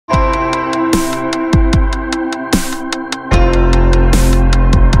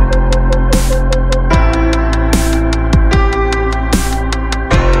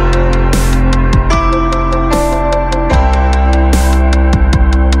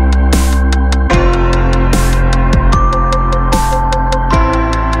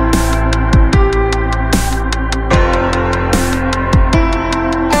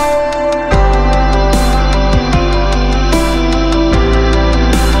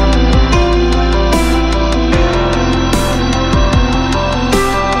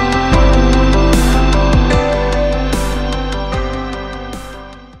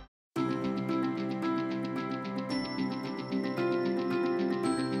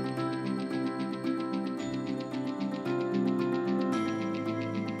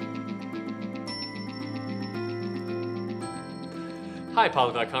Hi,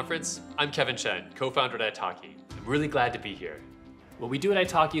 Polyglot Conference. I'm Kevin Chen, co-founder at italki. I'm really glad to be here. What we do at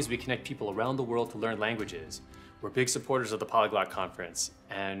italki is we connect people around the world to learn languages. We're big supporters of the Polyglot Conference,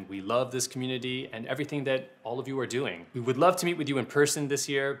 and we love this community and everything that all of you are doing. We would love to meet with you in person this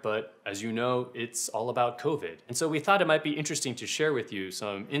year, but as you know, it's all about COVID. And so we thought it might be interesting to share with you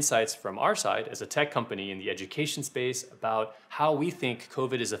some insights from our side as a tech company in the education space about how we think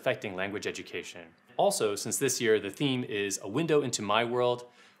COVID is affecting language education. Also, since this year the theme is a window into my world,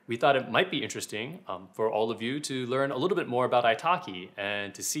 we thought it might be interesting for all of you to learn a little bit more about italki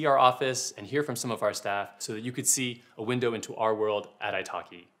and to see our office and hear from some of our staff so that you could see a window into our world at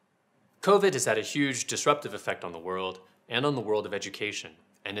italki. COVID has had a huge disruptive effect on the world and on the world of education.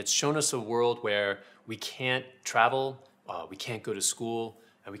 And it's shown us a world where we can't travel, we can't go to school,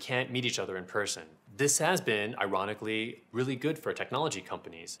 and we can't meet each other in person. This has been, ironically, really good for technology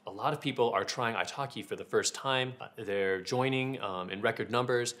companies. A lot of people are trying italki for the first time. They're joining in record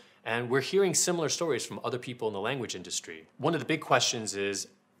numbers, and we're hearing similar stories from other people in the language industry. One of the big questions is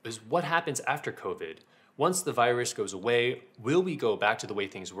what happens after COVID? Once the virus goes away, will we go back to the way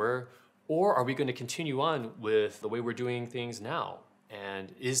things were, or are we going to continue on with the way we're doing things now?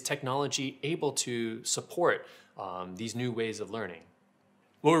 And is technology able to support these new ways of learning?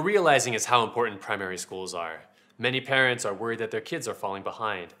 What we're realizing is how important primary schools are. Many parents are worried that their kids are falling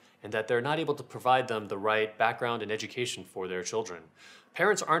behind and that they're not able to provide them the right background and education for their children.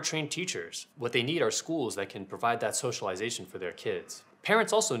 Parents aren't trained teachers. What they need are schools that can provide that socialization for their kids.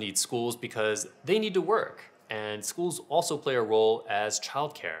 Parents also need schools because they need to work, and schools also play a role as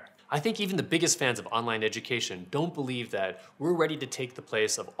childcare. I think even the biggest fans of online education don't believe that we're ready to take the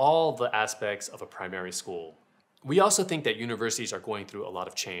place of all the aspects of a primary school. We also think that universities are going through a lot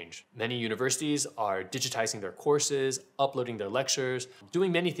of change. Many universities are digitizing their courses, uploading their lectures,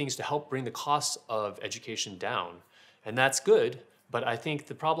 doing many things to help bring the costs of education down. And that's good, but I think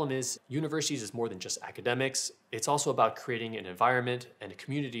the problem is universities is more than just academics. It's also about creating an environment and a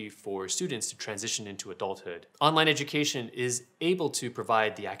community for students to transition into adulthood. Online education is able to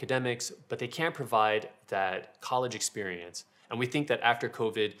provide the academics, but they can't provide that college experience. And we think that after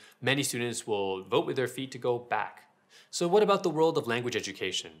COVID, many students will vote with their feet to go back. So what about the world of language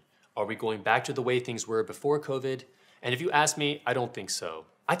education? Are we going back to the way things were before COVID? And if you ask me, I don't think so.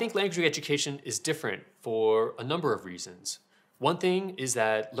 I think language education is different for a number of reasons. One thing is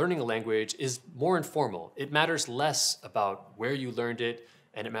that learning a language is more informal. It matters less about where you learned it,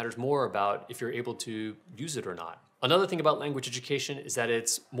 and it matters more about if you're able to use it or not. Another thing about language education is that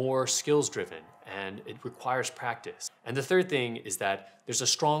it's more skills driven and it requires practice. And the third thing is that there's a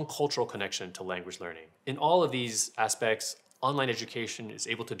strong cultural connection to language learning. In all of these aspects, online education is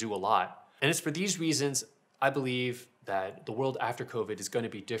able to do a lot. And it's for these reasons I believe that the world after COVID is going to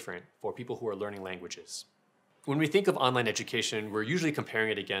be different for people who are learning languages. When we think of online education, we're usually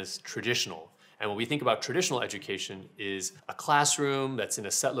comparing it against traditional. And when we think about traditional education is a classroom that's in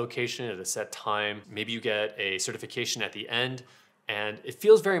a set location at a set time. Maybe you get a certification at the end, and it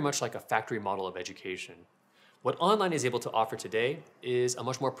feels very much like a factory model of education. What online is able to offer today is a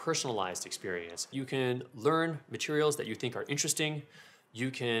much more personalized experience. You can learn materials that you think are interesting. You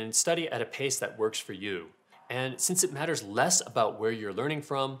can study at a pace that works for you. And since it matters less about where you're learning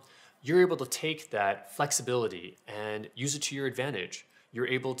from, you're able to take that flexibility and use it to your advantage. You're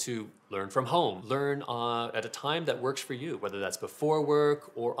able to learn from home, learn at a time that works for you, whether that's before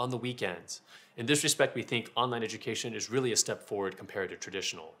work or on the weekends. In this respect, we think online education is really a step forward compared to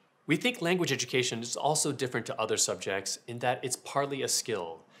traditional. We think language education is also different to other subjects in that it's partly a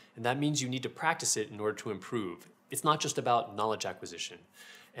skill, and that means you need to practice it in order to improve. It's not just about knowledge acquisition.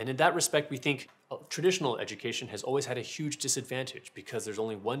 And in that respect, we think traditional education has always had a huge disadvantage because there's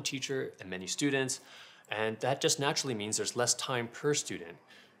only one teacher and many students, and that just naturally means there's less time per student.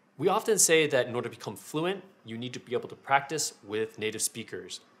 We often say that in order to become fluent, you need to be able to practice with native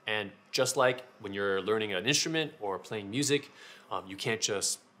speakers. And just like when you're learning an instrument or playing music, you can't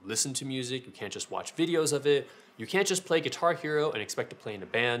just listen to music, you can't just watch videos of it, you can't just play Guitar Hero and expect to play in a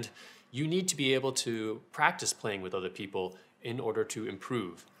band. You need to be able to practice playing with other people in order to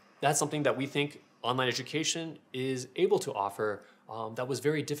improve. That's something that we think online education is able to offer that was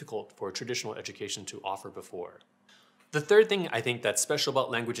very difficult for traditional education to offer before. The third thing I think that's special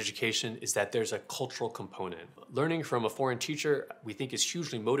about language education is that there's a cultural component. Learning from a foreign teacher we think is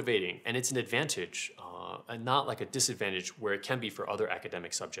hugely motivating, and it's an advantage and not like a disadvantage where it can be for other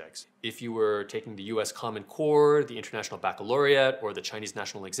academic subjects. If you were taking the US Common Core, the International Baccalaureate, or the Chinese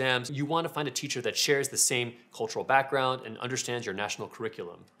national exams, you want to find a teacher that shares the same cultural background and understands your national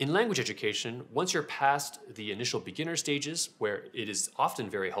curriculum. In language education, once you're past the initial beginner stages, where it is often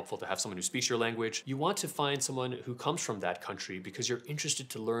very helpful to have someone who speaks your language, you want to find someone who comes from that country because you're interested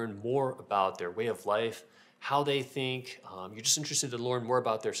to learn more about their way of life, how they think. You're just interested to learn more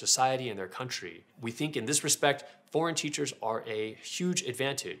about their society and their country. We think in this respect, foreign teachers are a huge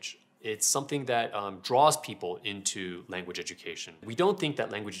advantage. It's something that draws people into language education. We don't think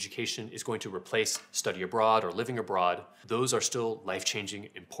that language education is going to replace study abroad or living abroad. Those are still life-changing,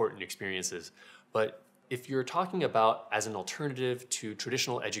 important experiences. But if you're talking about as an alternative to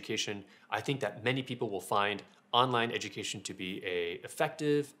traditional education, I think that many people will find online education to be an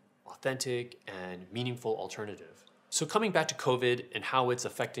effective, authentic, and meaningful alternative. So coming back to COVID and how it's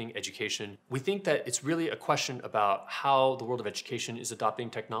affecting education, we think that it's really a question about how the world of education is adopting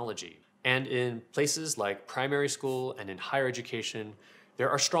technology. And in places like primary school and in higher education, there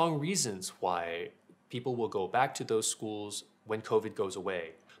are strong reasons why people will go back to those schools when COVID goes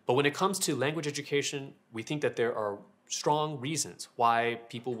away. But when it comes to language education, we think that there are strong reasons why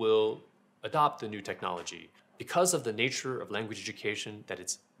people will adopt the new technology. Because of the nature of language education, that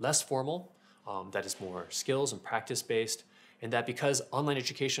it's less formal, that is more skills and practice-based, and that because online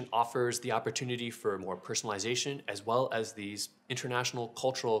education offers the opportunity for more personalization as well as these international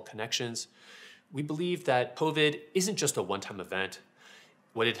cultural connections, we believe that COVID isn't just a one-time event.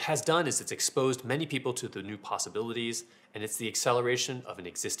 What it has done is it's exposed many people to the new possibilities, and it's the acceleration of an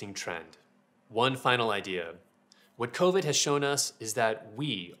existing trend. One final idea. What COVID has shown us is that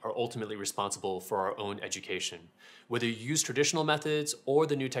we are ultimately responsible for our own education. Whether you use traditional methods or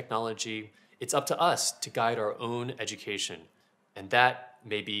the new technology, it's up to us to guide our own education. And that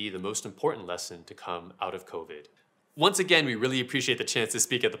may be the most important lesson to come out of COVID. Once again, we really appreciate the chance to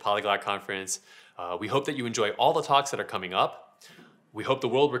speak at the Polyglot Conference. We hope that you enjoy all the talks that are coming up. We hope the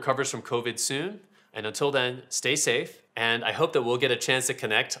world recovers from COVID soon. And until then, stay safe. And I hope that we'll get a chance to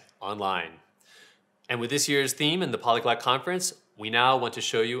connect online. And with this year's theme in the Polyglot Conference, we now want to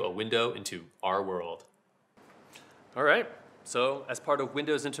show you a window into our world. All right, so as part of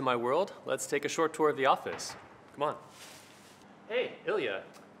Windows into My World, let's take a short tour of the office. Come on. Hey, Ilya.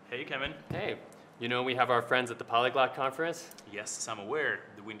 Hey, Kevin. Hey, you know we have our friends at the Polyglot Conference? Yes, I'm aware,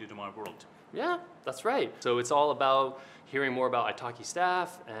 the window to my world. Yeah, that's right. So it's all about hearing more about italki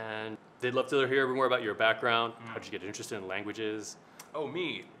staff, and they'd love to hear more about your background. How'd you get interested in languages? Oh,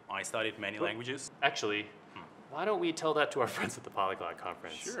 me? I studied many languages. Actually, why don't we tell that to our friends at the Polyglot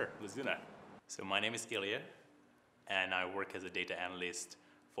Conference? Sure, let's do that. So my name is Ilya, and I work as a data analyst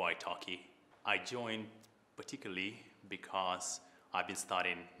for italki. I joined particularly because I've been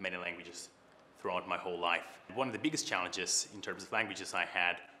studying many languages throughout my whole life. One of the biggest challenges in terms of languages I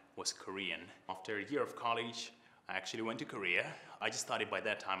had was Korean. After a year of college, I actually went to Korea. I studied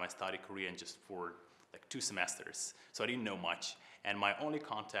Korean just for like 2 semesters, so I didn't know much. And my only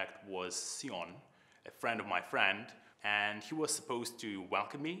contact was Sion, a friend of my friend, and he was supposed to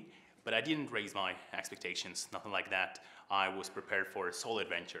welcome me, but I didn't raise my expectations, nothing like that. I was prepared for a solo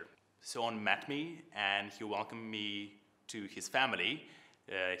adventure. Sion met me, and he welcomed me to his family.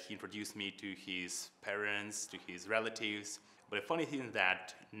 He introduced me to his parents, to his relatives. But the funny thing is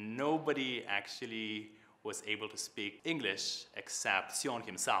that nobody actually was able to speak English except Sion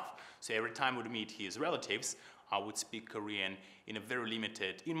himself. So every time I would meet his relatives, I would speak Korean in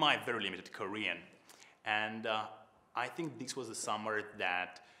my very limited Korean. And I think this was a summer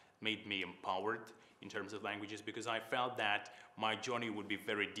that made me empowered in terms of languages, because I felt that my journey would be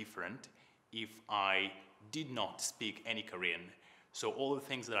very different if I did not speak any Korean. So all the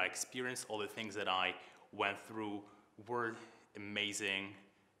things that I experienced, all the things that I went through were amazing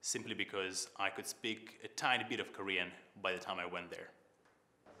simply because I could speak a tiny bit of Korean by the time I went there.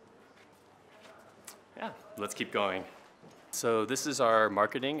 Yeah, let's keep going. So this is our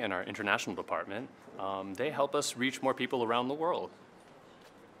marketing and our international department. They help us reach more people around the world.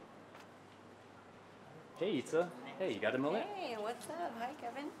 Hey, Itza. Hey, you got a moment? Hey, what's up? Hi,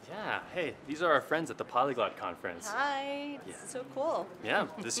 Kevin. Yeah, hey, these are our friends at the Polyglot Conference. Hi. This is so cool. Yeah,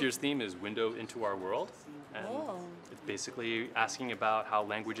 this year's theme is Window into Our World. And it's basically asking about how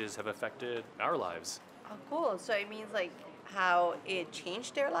languages have affected our lives. Oh, cool. So it means like how it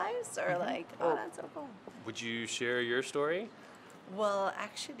changed their lives, or like, oh, that's so cool. Would you share your story? Well,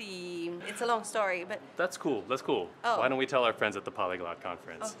 actually, it's a long story, but... That's cool, that's cool. Oh. Why don't we tell our friends at the Polyglot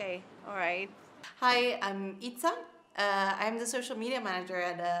Conference? Okay, all right. Hi, I'm Itza. I'm the social media manager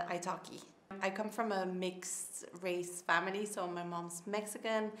at italki. I come from a mixed race family, so my mom's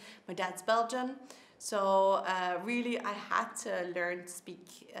Mexican, my dad's Belgian. So really, I had to learn to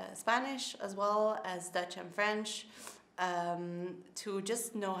speak Spanish as well as Dutch and French to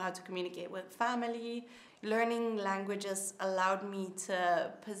just know how to communicate with family. Learning languages allowed me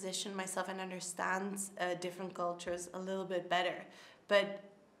to position myself and understand different cultures a little bit better. But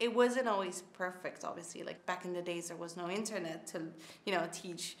it wasn't always perfect, obviously. Like back in the days, there was no internet to,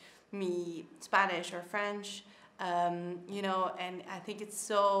 teach me Spanish or French. And I think it's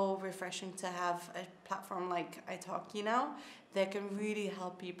so refreshing to have a platform like italki now that can really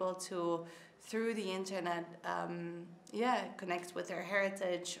help people to, through the internet, connect with their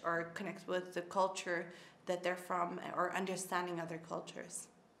heritage or connect with the culture that they're from or understanding other cultures.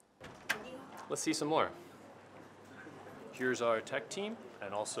 Let's see some more. Here's our tech team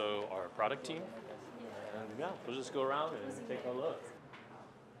and also our product team. And yeah, we'll just go around and take a look.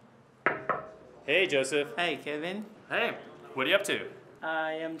 Hey, Joseph. Hey, Kevin. Hey, what are you up to?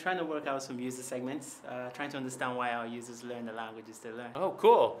 I am trying to work out some user segments, trying to understand why our users learn the languages they learn. Oh,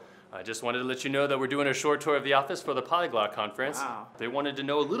 cool. I just wanted to let you know that we're doing a short tour of the office for the Polyglot Conference. Wow. They wanted to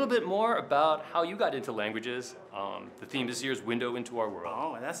know a little bit more about how you got into languages. The theme this year is Window into Our World.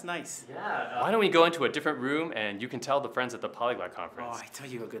 Oh, that's nice. Yeah. Why don't we go into a different room and you can tell the friends at the Polyglot Oh, Conference. I thought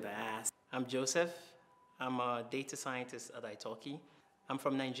you were going to ask. I'm Joseph. I'm a data scientist at italki. I'm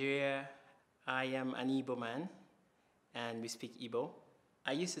from Nigeria. I am an Igbo man, and we speak Igbo.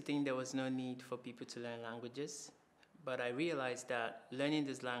 I used to think there was no need for people to learn languages, but I realized that learning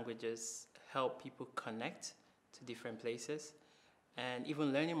these languages help people connect to different places, and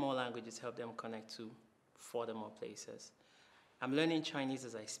even learning more languages help them connect to further more places. I'm learning Chinese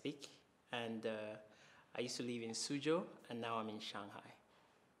as I speak, and I used to live in Suzhou, and now I'm in Shanghai.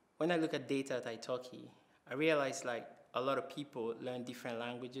 When I look at data at italki, I realize a lot of people learn different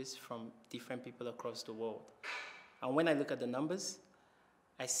languages from different people across the world. And when I look at the numbers,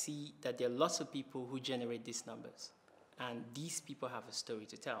 I see that there are lots of people who generate these numbers. And these people have a story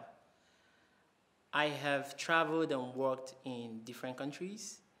to tell. I have traveled and worked in different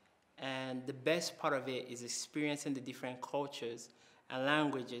countries. And the best part of it is experiencing the different cultures and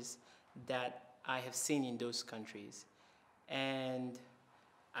languages that I have seen in those countries. And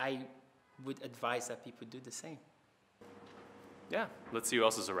I would advise that people do the same. Yeah, let's see who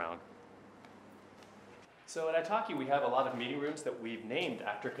else is around. So at italki, we have a lot of meeting rooms that we've named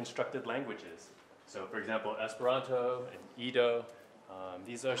after constructed languages. So for example, Esperanto and Ido.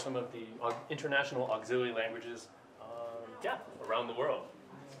 These are some of the international auxiliary languages around the world.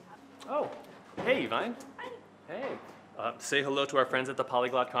 Oh, hey, Yvonne. Hi. Hey. Say hello to our friends at the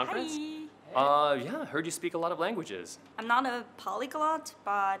Polyglot Conference. Hi. Heard you speak a lot of languages. I'm not a polyglot,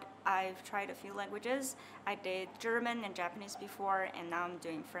 but I've tried a few languages. I did German and Japanese before, and now I'm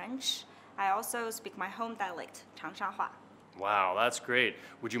doing French. I also speak my home dialect, Changsha. Wow, that's great.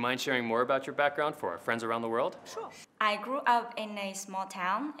 Would you mind sharing more about your background for our friends around the world? Sure. I grew up in a small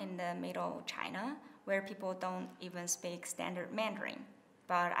town in the middle of China where people don't even speak standard Mandarin.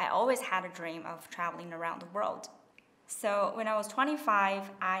 But I always had a dream of traveling around the world. So when I was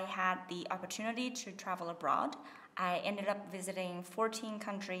 25, I had the opportunity to travel abroad. I ended up visiting 14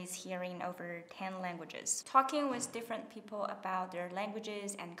 countries, hearing over 10 languages. Talking with different people about their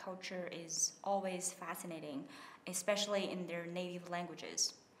languages and culture is always fascinating, especially in their native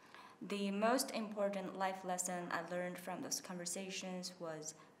languages. The most important life lesson I learned from those conversations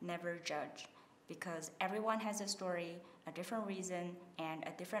was never judge, because everyone has a story, a different reason, and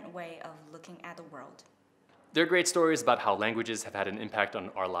a different way of looking at the world. They're great stories about how languages have had an impact on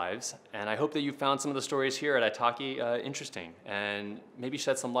our lives, and I hope that you found some of the stories here at italki interesting and maybe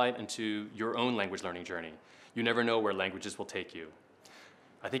shed some light into your own language learning journey. You never know where languages will take you.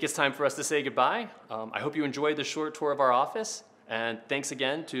 I think it's time for us to say goodbye. I hope you enjoyed this short tour of our office, and thanks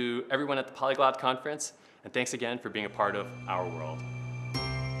again to everyone at the Polyglot Conference, and thanks again for being a part of our world.